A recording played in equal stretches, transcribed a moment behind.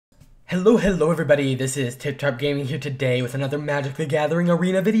Hello everybody, this is Tip Top Gaming here today with another Magic the Gathering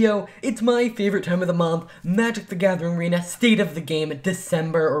Arena video. It's my favorite time of the month, Magic the Gathering Arena, State of the Game,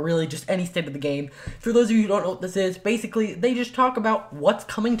 December, or really just any state of the game. For those of you who don't know what this is, basically they just talk about what's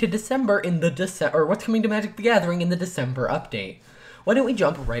coming to December in the what's coming to Magic the Gathering in the December update. Why don't we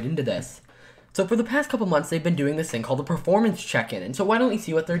jump right into this? So for the past couple months they've been doing this thing called the performance check-in, and so why don't we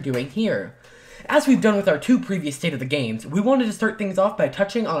see what they're doing here? As we've done with our two previous State of the Games, we wanted to start things off by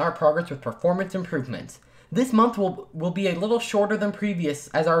touching on our progress with performance improvements. This month will be a little shorter than previous,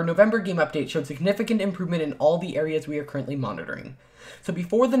 as our November game update showed significant improvement in all the areas we are currently monitoring. So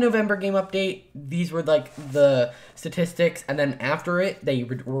before the November game update, these were like the statistics, and then after it, they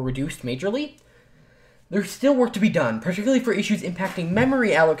were reduced majorly. There's still work to be done, particularly for issues impacting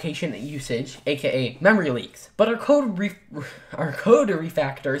memory allocation usage, aka memory leaks. But our code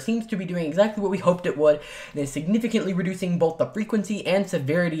refactor seems to be doing exactly what we hoped it would, and is significantly reducing both the frequency and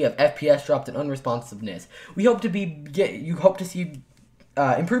severity of FPS drops and unresponsiveness. You hope to see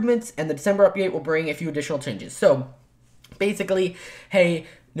improvements, and the December update will bring a few additional changes. So, basically, hey,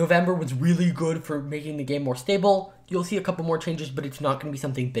 November was really good for making the game more stable. You'll see a couple more changes, but it's not going to be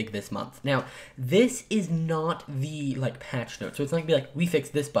something big this month. Now, this is not the, patch note, so it's not going to be like, we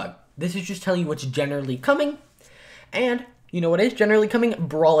fixed this bug. This is just telling you what's generally coming, and you know what is generally coming?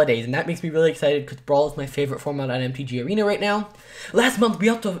 Brawl-a-days, and that makes me really excited because Brawl is my favorite format on MTG Arena right now. Last month, we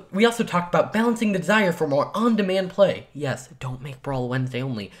also talked about balancing the desire for more on-demand play. Yes, don't make Brawl Wednesday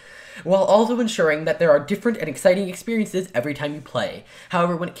only. While also ensuring that there are different and exciting experiences every time you play.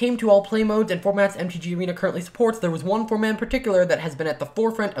 However, when it came to all play modes and formats MTG Arena currently supports, there was one format in particular that has been at the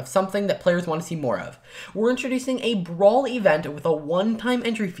forefront of something that players want to see more of. We're introducing a Brawl event with a one-time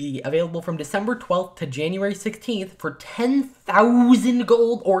entry fee available from December 12th to January 16th for 10,000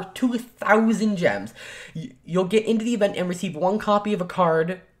 gold or 2,000 gems. You'll get into the event and receive one copy of a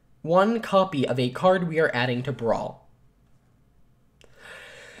card we are adding to Brawl.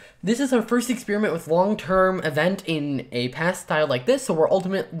 This is our first experiment with long-term event in a past style like this, so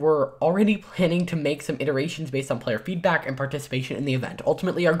we're already planning to make some iterations based on player feedback and participation in the event.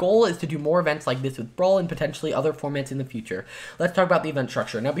 Ultimately, our goal is to do more events like this with Brawl and potentially other formats in the future. Let's talk about the event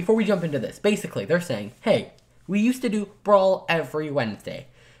structure. Now, before we jump into this, basically, they're saying, hey, we used to do Brawl every Wednesday,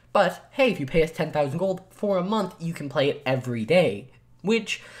 but hey, if you pay us 10,000 gold for a month, you can play it every day,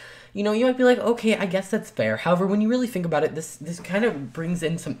 which, you know, you might be like, okay, I guess that's fair. However, when you really think about it, this kind of brings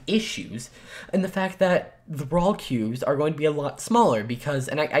in some issues, and the fact that the Brawl queues are going to be a lot smaller because,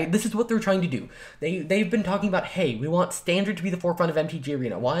 and this is what they're trying to do. They've been talking about, hey, we want Standard to be the forefront of MTG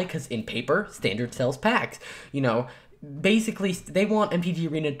Arena. Why? Because in paper, Standard sells packs. You know, basically, they want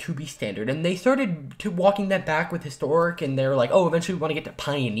MTG Arena to be Standard, and they started walking that back with Historic, and they're like, oh, eventually we want to get to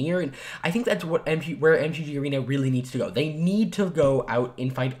Pioneer, and I think that's what where MTG Arena really needs to go. They need to go out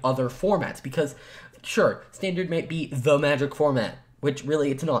and find other formats, because, sure, Standard might be the Magic format, which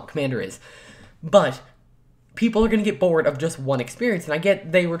really it's not, Commander is, but people are going to get bored of just one experience, and I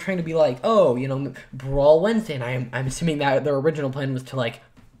get they were trying to be like, oh, you know, Brawl Wednesday, and I'm assuming that their original plan was to,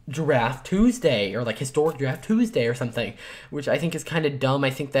 Draft Tuesday, or Historic Draft Tuesday or something, which I think is kind of dumb. I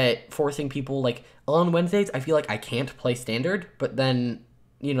think that forcing people, on Wednesdays, I feel like I can't play Standard, but then,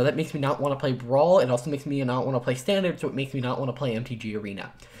 you know, that makes me not want to play Brawl. It also makes me not want to play Standard, so it makes me not want to play MTG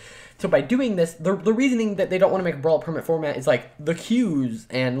Arena. So by doing this, the reasoning that they don't want to make Brawl a permanent format is, the queues,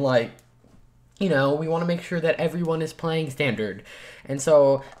 and, you know, we want to make sure that everyone is playing Standard. And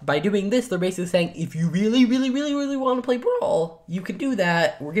so, by doing this, they're basically saying, if you really, really, really, really want to play Brawl, you can do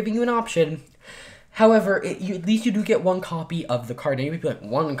that. We're giving you an option. However, at least you do get one copy of the card. Now, you might be like,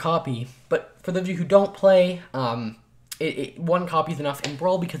 one copy. But for those of you who don't play, one copy is enough in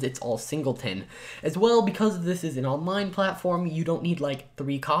Brawl because it's all singleton. As well, because this is an online platform, you don't need,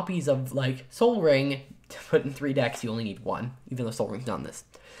 3 copies of, Sol Ring to put in 3 decks. You only need 1, even though Sol Ring's not on this.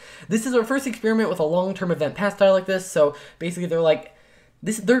 This is our first experiment with a long-term event pass style like this, so basically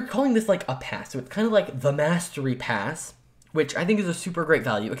they're calling this a pass, so it's kind of like the Mastery Pass, which I think is a super great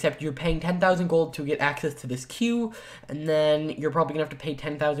value, except you're paying 10,000 gold to get access to this queue, and then you're probably going to have to pay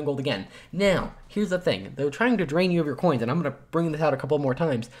 10,000 gold again. Now, here's the thing, they're trying to drain you of your coins, and I'm going to bring this out a couple more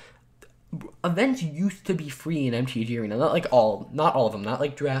times. Events used to be free in MTG Arena, not all of them,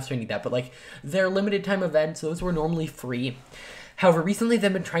 not drafts or any of that, but they're limited time events, those were normally free. However, recently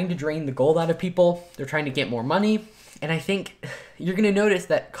they've been trying to drain the gold out of people. They're trying to get more money. And I think you're going to notice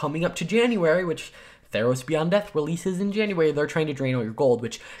that coming up to January, which Theros Beyond Death releases in January, they're trying to drain all your gold,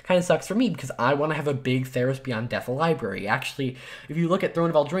 which kind of sucks for me because I want to have a big Theros Beyond Death library. Actually, if you look at Throne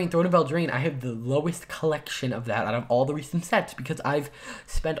of Eldraine, I have the lowest collection of that out of all the recent sets because I've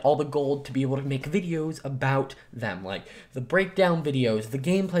spent all the gold to be able to make videos about them, like the breakdown videos, the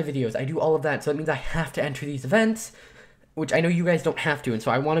gameplay videos. I do all of that, so that means I have to enter these events, which I know you guys don't have to, and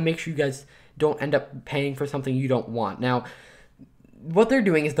so I want to make sure you guys don't end up paying for something you don't want. Now, what they're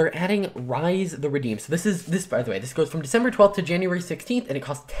doing is they're adding Rise the Redeem. So this by the way, this goes from December 12th to January 16th, and it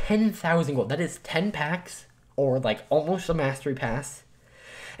costs 10,000 gold. That is 10 packs, or like almost a Mastery Pass.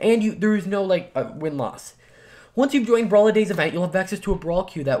 And there is no like win-loss. Once you've joined Brawl a Day's event, you'll have access to a Brawl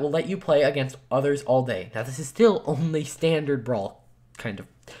queue that will let you play against others all day. Now, this is still only standard Brawl, kind of,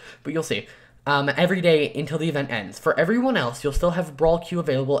 but you'll see. Every day until the event ends. For everyone else, you'll still have a Brawl queue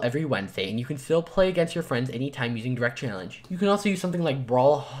available every Wednesday, and you can still play against your friends anytime using Direct Challenge. You can also use something like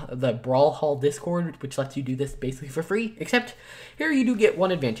the Brawl Hall Discord, which lets you do this basically for free, except here you do get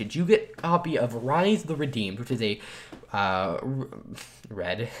one advantage. You get a copy of Rise the Redeemed, which is a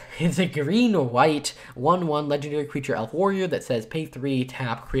red. It's a green-white 1/1 legendary creature elf warrior that says pay 3,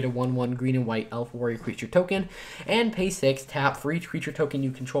 tap, create a 1/1 green and white elf warrior creature token, and pay 6, tap, for each creature token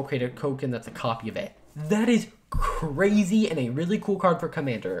you control, create a token that's a copy of it. That is crazy and a really cool card for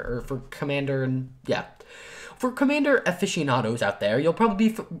Commander, or for Commander, and yeah. For Commander aficionados out there, you'll probably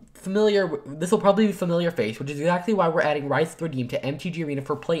be familiar. This will probably be a familiar face, which is exactly why we're adding Rise the Redeem to MTG Arena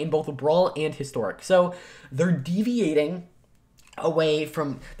for play in both Brawl and Historic. So they're deviating away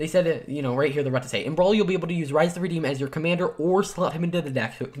from. They said, you know, right here they're about to say, in Brawl you'll be able to use Rise the Redeem as your commander or slot him into the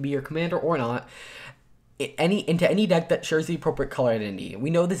deck, so it can be your commander or not. Into any deck that shares the appropriate color identity.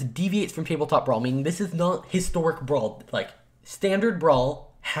 We know this deviates from tabletop Brawl, meaning this is not Historic Brawl. Like standard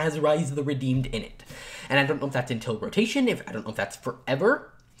Brawl has Rise the Redeemed in it. And I don't know if that's until rotation, I don't know if that's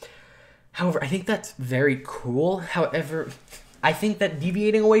forever. However, I think that's very cool. However, I think that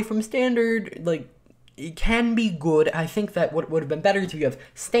deviating away from standard, like, it can be good. I think that what would have been better is you have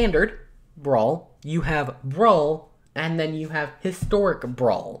standard Brawl, you have Brawl, and then you have Historic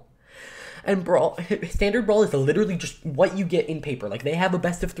Brawl. And Brawl, standard Brawl is literally just what you get in paper. Like, they have a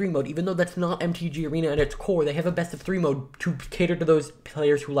best of 3 mode, even though that's not MTG Arena at its core. They have a best of 3 mode to cater to those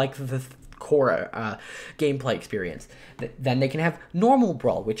players who like the core gameplay experience. Then they can have normal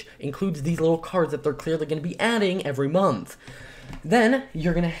Brawl, which includes these little cards that they're clearly going to be adding every month. Then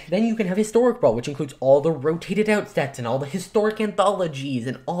you can have Historic Brawl, which includes all the rotated out sets and all the historic anthologies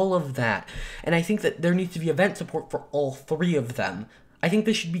and all of that. And I think that there needs to be event support for all 3 of them. I think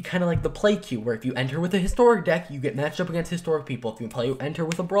this should be kind of like the play queue, where if you enter with a historic deck, you get matched up against historic people. If you enter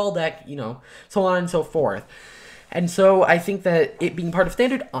with a Brawl deck, you know, so on and so forth. And so I think that it being part of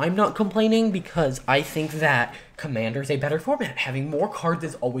standard, I'm not complaining because I think that Commander is a better format. Having more cards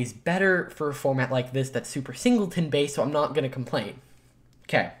is always better for a format like this that's super singleton based, so I'm not going to complain.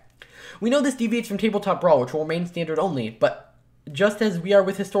 Okay. We know this deviates from tabletop Brawl, which will remain standard only, but just as we are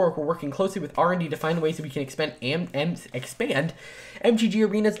with Historic, we're working closely with R&D to find ways that we can expand MTG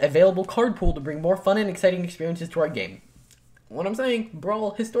Arena's available card pool to bring more fun and exciting experiences to our game. What I'm saying, Brawl,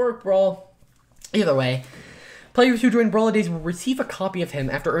 Historic Brawl, either way. Players who join Brawl Days will receive a copy of him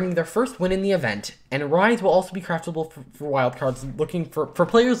after earning their first win in the event, and Rise will also be craftable for wildcards for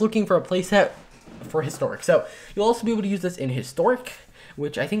players looking for a playset for Historic. So you'll also be able to use this in Historic,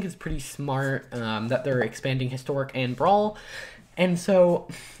 which I think is pretty smart, that they're expanding Historic and Brawl. And so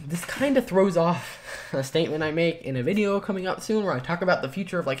this kind of throws off a statement I make in a video coming up soon where I talk about the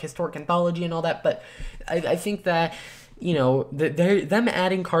future of like Historic Anthology and all that, but I think that, you know, them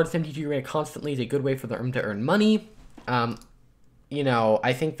adding cards to MTG Arena constantly is a good way for them to earn money. You know,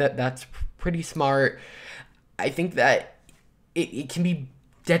 I think that that's pretty smart. I think that it can be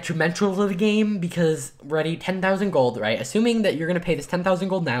detrimental to the game because ready 10,000 gold, right? Assuming that you're going to pay this 10,000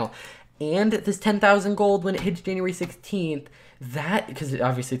 gold now and this 10,000 gold when it hits January 16th, that, because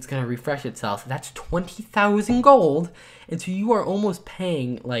obviously it's going to refresh itself, that's 20,000 gold. And so you are almost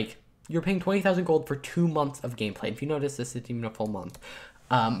paying, like, you're paying 20,000 gold for 2 months of gameplay. If you notice, this isn't even a full month.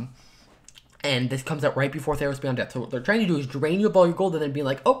 And this comes out right before Theros Beyond Death. So what they're trying to do is drain you of all your gold and then be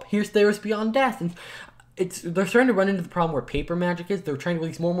like, oh, here's Theros Beyond Death. And they're starting to run into the problem where paper magic is. They're trying to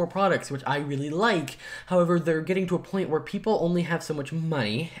release more and more products, which I really like. However, they're getting to a point where people only have so much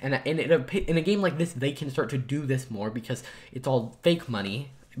money. And in a game like this, they can start to do this more because it's all fake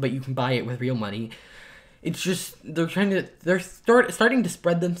money, but you can buy it with real money. It's just, they're starting to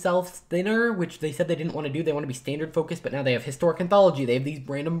spread themselves thinner, which they said they didn't want to do. They want to be standard focused, but now they have Historic Anthology. They have these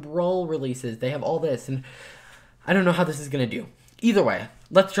random Brawl releases. They have all this, and I don't know how this is going to do. Either way,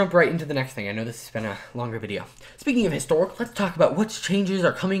 let's jump right into the next thing. I know this has been a longer video. Speaking of historic, let's talk about what changes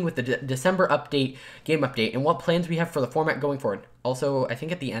are coming with the December update, game update, and what plans we have for the format going forward. Also, I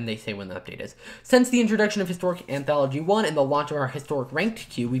think at the end they say when the update is. Since the introduction of Historic Anthology 1 and the launch of our Historic Ranked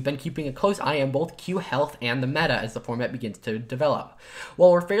queue, we've been keeping a close eye on both queue health and the meta as the format begins to develop.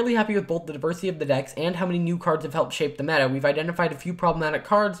 While we're fairly happy with both the diversity of the decks and how many new cards have helped shape the meta, we've identified a few problematic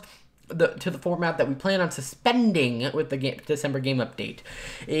cards to the format that we plan on suspending with the December game update.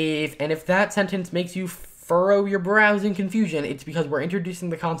 If that sentence makes you furrow your brows in confusion, it's because we're introducing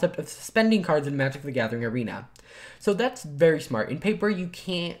the concept of suspending cards in Magic the Gathering Arena. So that's very smart. In paper, you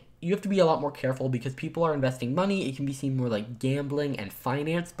have to be a lot more careful because people are investing money. It can be seen more like gambling and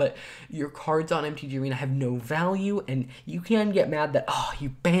finance, but your cards on MTG Arena have no value, and you can get mad that, oh, you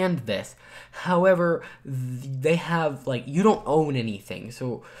banned this. However, they have, like, you don't own anything,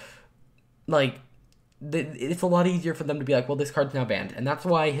 so like, it's a lot easier for them to be like, well, this card's now banned. And that's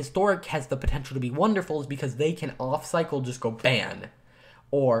why Historic has the potential to be wonderful, is because they can off-cycle just go ban,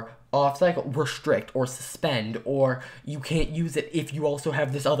 or off-cycle restrict, or suspend, or you can't use it if you also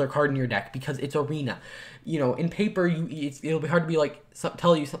have this other card in your deck because it's Arena. You know, in paper, it'll be hard to be like,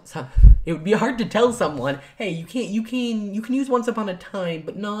 it would be hard to tell someone, hey, you can use Once Upon a Time,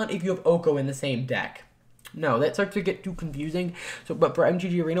 but not if you have Oko in the same deck. No, that starts to get too confusing. But for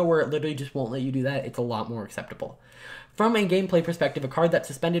MTG Arena, where it literally just won't let you do that, it's a lot more acceptable. From a gameplay perspective, a card that's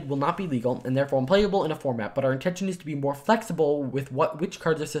suspended will not be legal and therefore unplayable in a format, but our intention is to be more flexible with which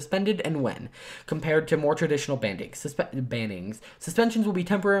cards are suspended and when, compared to more traditional bannings. Suspensions will be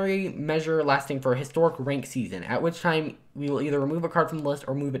temporary measure lasting for a historic rank season, at which time we will either remove a card from the list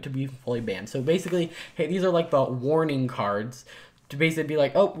or move it to be fully banned. So basically, hey, these are like the warning cards, to basically be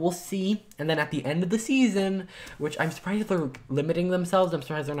like, oh, we'll see. And then at the end of the season, which I'm surprised they're limiting themselves. I'm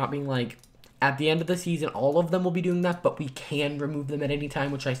surprised they're not being like, at the end of the season, all of them will be doing that, but we can remove them at any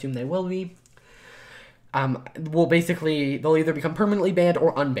time, which I assume they will be. They'll either become permanently banned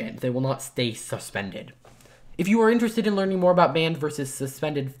or unbanned. They will not stay suspended. If you are interested in learning more about banned versus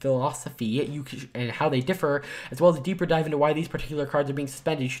suspended philosophy and how they differ, as well as a deeper dive into why these particular cards are being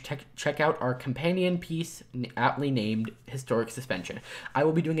suspended, you should check out our companion piece aptly named Historic Suspension. I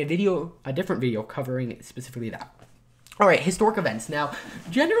will be doing a different video covering specifically that. Alright, historic events. Now,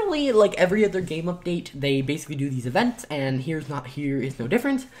 generally, like every other game update, they basically do these events, and here is no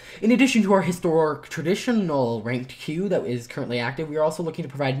different. In addition to our historic traditional ranked queue that is currently active, we are also looking to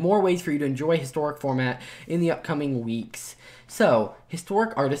provide more ways for you to enjoy historic format in the upcoming weeks. So,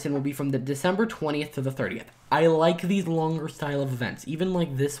 Historic Artisan will be from the December 20th to the 30th. I like these longer style of events. Even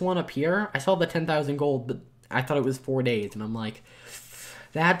like this one up here, I saw the 10,000 gold, but I thought it was 4 days, and I'm like,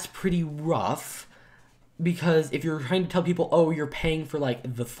 that's pretty rough. Because if you're trying to tell people, oh, you're paying for,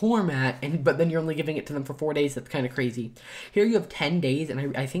 like, the format, but then you're only giving it to them for 4 days, that's kind of crazy. Here you have 10 days,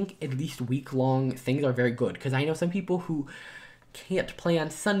 and I think at least week-long things are very good. Because I know some people who can't play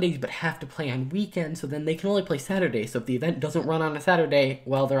on Sundays, but have to play on weekends, so then they can only play Saturdays. So if the event doesn't run on a Saturday,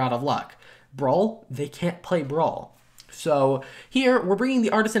 well, they're out of luck. Brawl, they can't play Brawl. So here, we're bringing the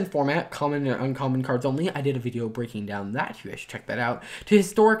Artisan format, common and uncommon cards only. I did a video breaking down that. You guys should check that out. To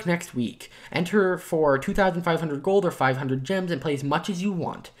Historic next week. Enter for 2,500 gold or 500 gems and play as much as you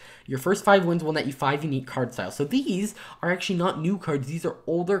want. Your first 5 wins will net you 5 unique card styles. So these are actually not new cards. These are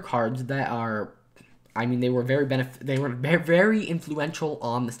older cards that are, I mean, they were very influential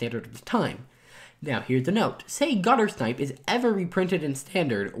on the standard of the time. Now, here's a note. Say Gutter Snipe is ever reprinted in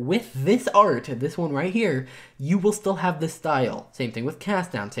Standard with this art, this one right here, you will still have this style. Same thing with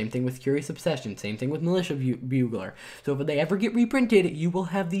Cast Down, same thing with Curious Obsession, same thing with Militia Bugler. So if they ever get reprinted, you will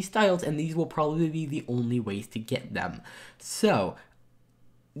have these styles, and these will probably be the only ways to get them. So,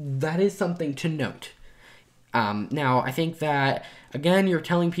 that is something to note. Now, I think that, again, you're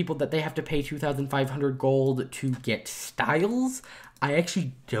telling people that they have to pay 2,500 gold to get styles. I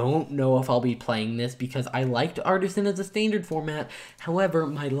actually don't know if I'll be playing this because I liked Artisan as a standard format. However,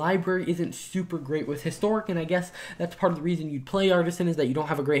 my library isn't super great with Historic, and I guess that's part of the reason you'd play Artisan is that you don't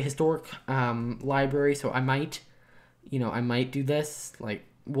have a great Historic library, so I might do this, like,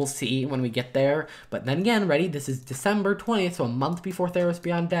 we'll see when we get there. But then again, ready, this is December 20th, so a month before Theros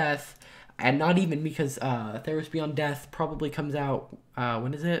Beyond Death. And not even, because Theros Beyond Death probably comes out,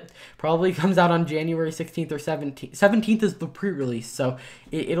 when is it? Probably comes out on January 16th or 17th. 17th is the pre-release, so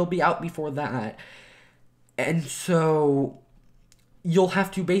it'll be out before that. And so you'll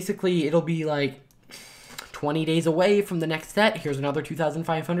have to basically, it'll be like 20 days away from the next set. Here's another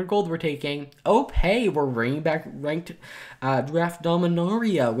 2,500 gold we're taking. Oh, hey, we're bringing back ranked draft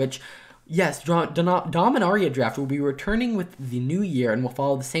dominaria, which Yes, Dominaria Draft will be returning with the new year and will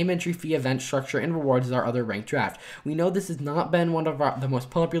follow the same entry fee, event structure, and rewards as our other ranked draft. We know this has not been one of the most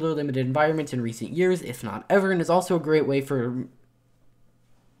popular limited environments in recent years, if not ever, and is also a great way for...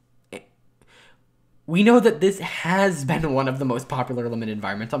 We know that this has been one of the most popular limited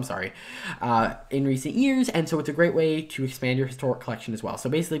environments, in recent years, and so it's a great way to expand your historic collection as well. So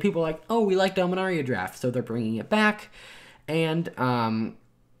basically, people are like, oh, we like Dominaria Draft, so they're bringing it back, and,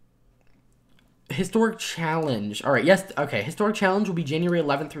 Historic Challenge. All right, yes, okay. Historic Challenge will be January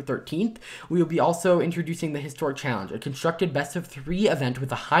 11th through 13th. We will be also introducing the Historic Challenge, a constructed best of 3 event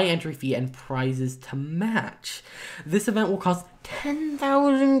with a high entry fee and prizes to match. This event will cost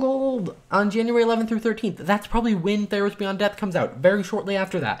 10,000 gold on January 11th through 13th. That's probably when Theros Beyond Death comes out, very shortly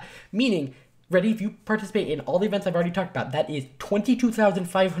after that. Meaning, ready, if you participate in all the events I've already talked about, that is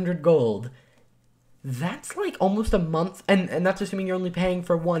 22,500 gold. That's like almost a month, and that's assuming you're only paying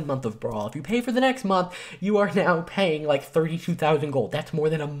for 1 month of Brawl. If you pay for the next month, you are now paying like 32,000 gold. That's more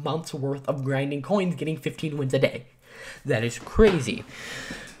than a month's worth of grinding coins, getting 15 wins a day. That is crazy.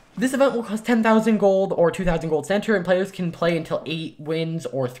 This event will cost 10,000 gold or 2,000 gold center, and players can play until 8 wins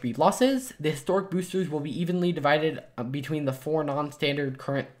or 3 losses. The historic boosters will be evenly divided between the 4 non-standard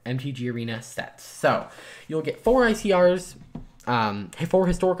current MTG Arena sets. So, you'll get 4 ICRs, 4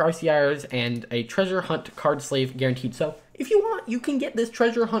 historic RCRs, and a treasure hunt card sleeve guaranteed. So, if you want, you can get this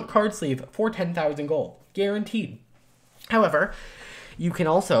treasure hunt card sleeve for 10,000 gold. Guaranteed. However, you can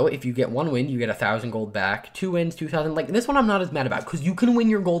also, if you get 1 win, you get 1,000 gold back. 2 wins, 2,000. Like, this one I'm not as mad about, because you can win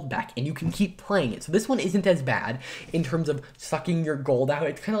your gold back, and you can keep playing it. So this one isn't as bad in terms of sucking your gold out.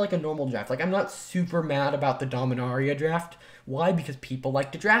 It's kind of like a normal draft. Like, I'm not super mad about the Dominaria draft. Why? Because people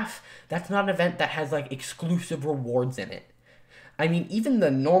like to draft. That's not an event that has, like, exclusive rewards in it. I mean, even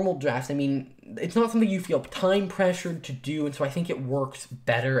the normal drafts, I mean, it's not something you feel time pressured to do, and so I think it works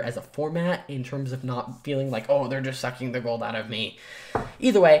better as a format in terms of not feeling like, oh, they're just sucking the gold out of me.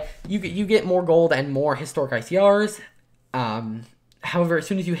 Either way, you get more gold and more historic ICRs. However, as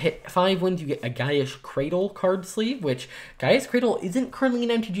soon as you hit 5 wins, you get a Gaia's Cradle card sleeve, which Gaia's Cradle isn't currently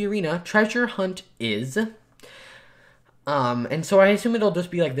in MTG Arena. Treasure Hunt is. And so I assume it'll just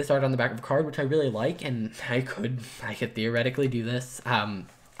be like this art on the back of a card, which I really like, and I could theoretically do this.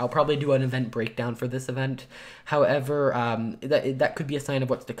 I'll probably do an event breakdown for this event. However, that could be a sign of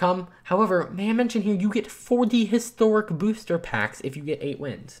what's to come. However, may I mention here, you get 40 historic booster packs if you get 8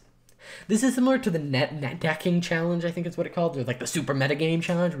 wins. This is similar to the net decking challenge, I think is what it called, or like the super metagame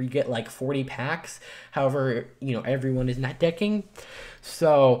challenge, where you get like 40 packs. However, you know, everyone is net decking.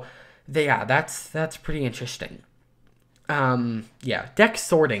 So, yeah, that's pretty interesting. Yeah, deck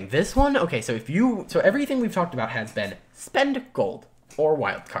sorting. This one, okay, so everything we've talked about has been spend gold or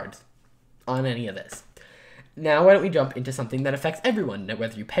wild cards on any of this. Now, why don't we jump into something that affects everyone,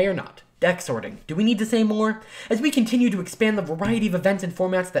 whether you pay or not. Deck sorting. Do we need to say more? As we continue to expand the variety of events and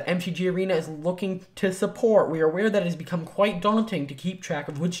formats that MTG Arena is looking to support, we are aware that it has become quite daunting to keep track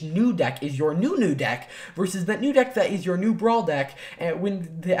of which new deck is your new deck versus that new deck that is your new Brawl deck,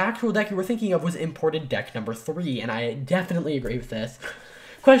 when the actual deck you were thinking of was imported deck number 3, and I definitely agree with this.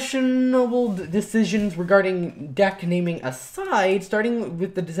 Questionable decisions regarding deck naming aside, starting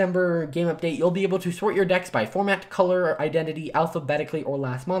with the December game update, you'll be able to sort your decks by format, color, identity, alphabetically, or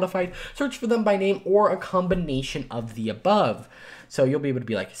last modified, search for them by name, or a combination of the above. So you'll be able to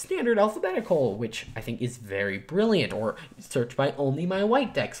be like standard alphabetical, which I think is very brilliant, or search by only my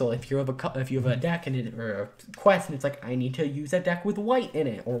white deck. So if you have a deck or a quest and it's like, I need to use a deck with white in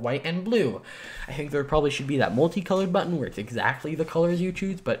it, or white and blue, I think there probably should be that multicolored button where it's exactly the colors you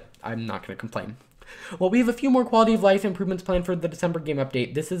choose, but I'm not going to complain. Well, we have a few more quality of life improvements planned for the December game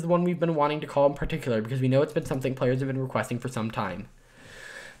update. This is the one we've been wanting to call in particular because we know it's been something players have been requesting for some time.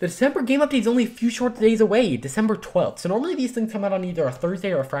 The December game update is only a few short days away, December 12th. So normally these things come out on either a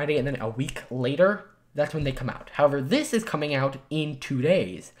Thursday or a Friday, and then a week later, that's when they come out. However, this is coming out in 2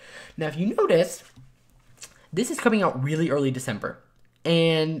 days. Now, if you notice, this is coming out really early December.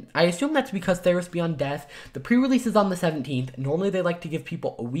 And I assume that's because Theros Beyond Death, the pre-release is on the 17th. Normally they like to give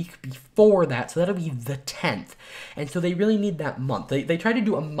people a week before that, so that'll be the 10th. And so they really need that month. They try to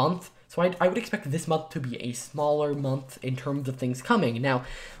do a month. So I would expect this month to be a smaller month in terms of things coming. Now,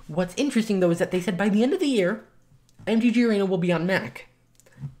 what's interesting, though, is that they said by the end of the year, MTG Arena will be on Mac.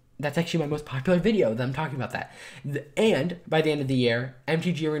 That's actually my most popular video, them talking about that. And by the end of the year,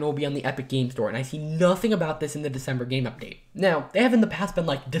 MTG Arena will be on the Epic Game Store, and I see nothing about this in the December game update. Now, they have in the past been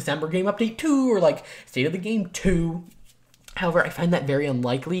like December game update 2 or like State of the Game 2. However, I find that very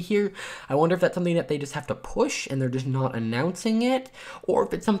unlikely here. I wonder if that's something that they just have to push and they're just not announcing it, or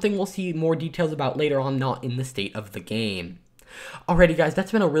if it's something we'll see more details about later on, not in the state of the game. Alrighty guys,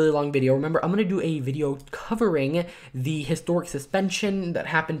 that's been a really long video. Remember, I'm going to do a video covering the historic suspension that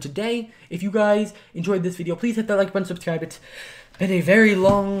happened today. If you guys enjoyed this video, please hit that like button, subscribe. It's been a very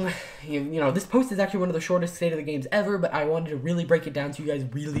long, you know, this post is actually one of the shortest State of the Games ever, but I wanted to really break it down so you guys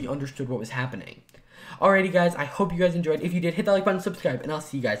really understood what was happening. Alrighty guys, I hope you guys enjoyed. If you did, hit that like button, subscribe, and I'll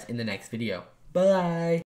see you guys in the next video. Bye!